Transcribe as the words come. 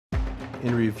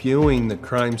In reviewing the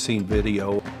crime scene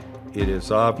video, it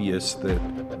is obvious that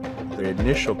the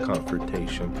initial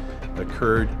confrontation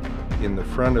occurred in the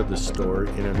front of the store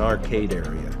in an arcade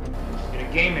area. In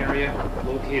a game area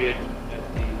located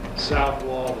at the south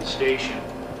wall of the station,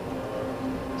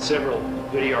 several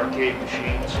video arcade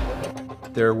machines.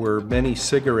 There were many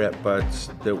cigarette butts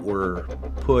that were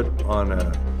put on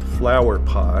a flower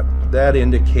pot. That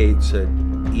indicates that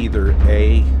either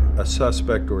A,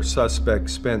 suspect or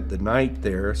suspects spent the night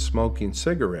there smoking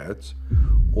cigarettes,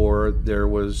 or there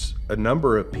was a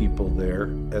number of people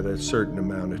there at a certain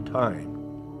amount of time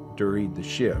during the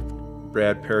shift.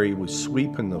 Brad Perry was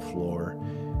sweeping the floor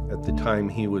at the time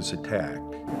he was attacked.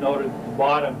 Noted at the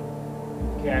bottom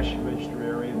cash register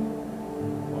area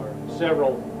are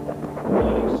several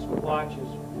bloody splotches.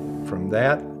 From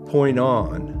that point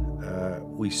on,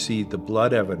 we see the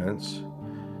blood evidence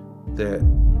that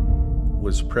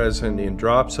was present in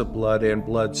drops of blood and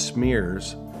blood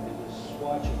smears. There's a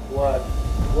swatch of blood.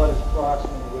 The blood is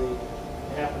approximately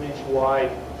half an inch wide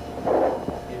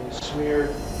and is smeared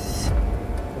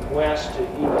from west to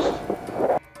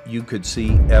east. You could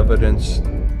see evidence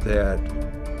that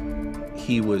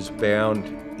he was bound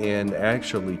and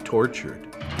actually tortured.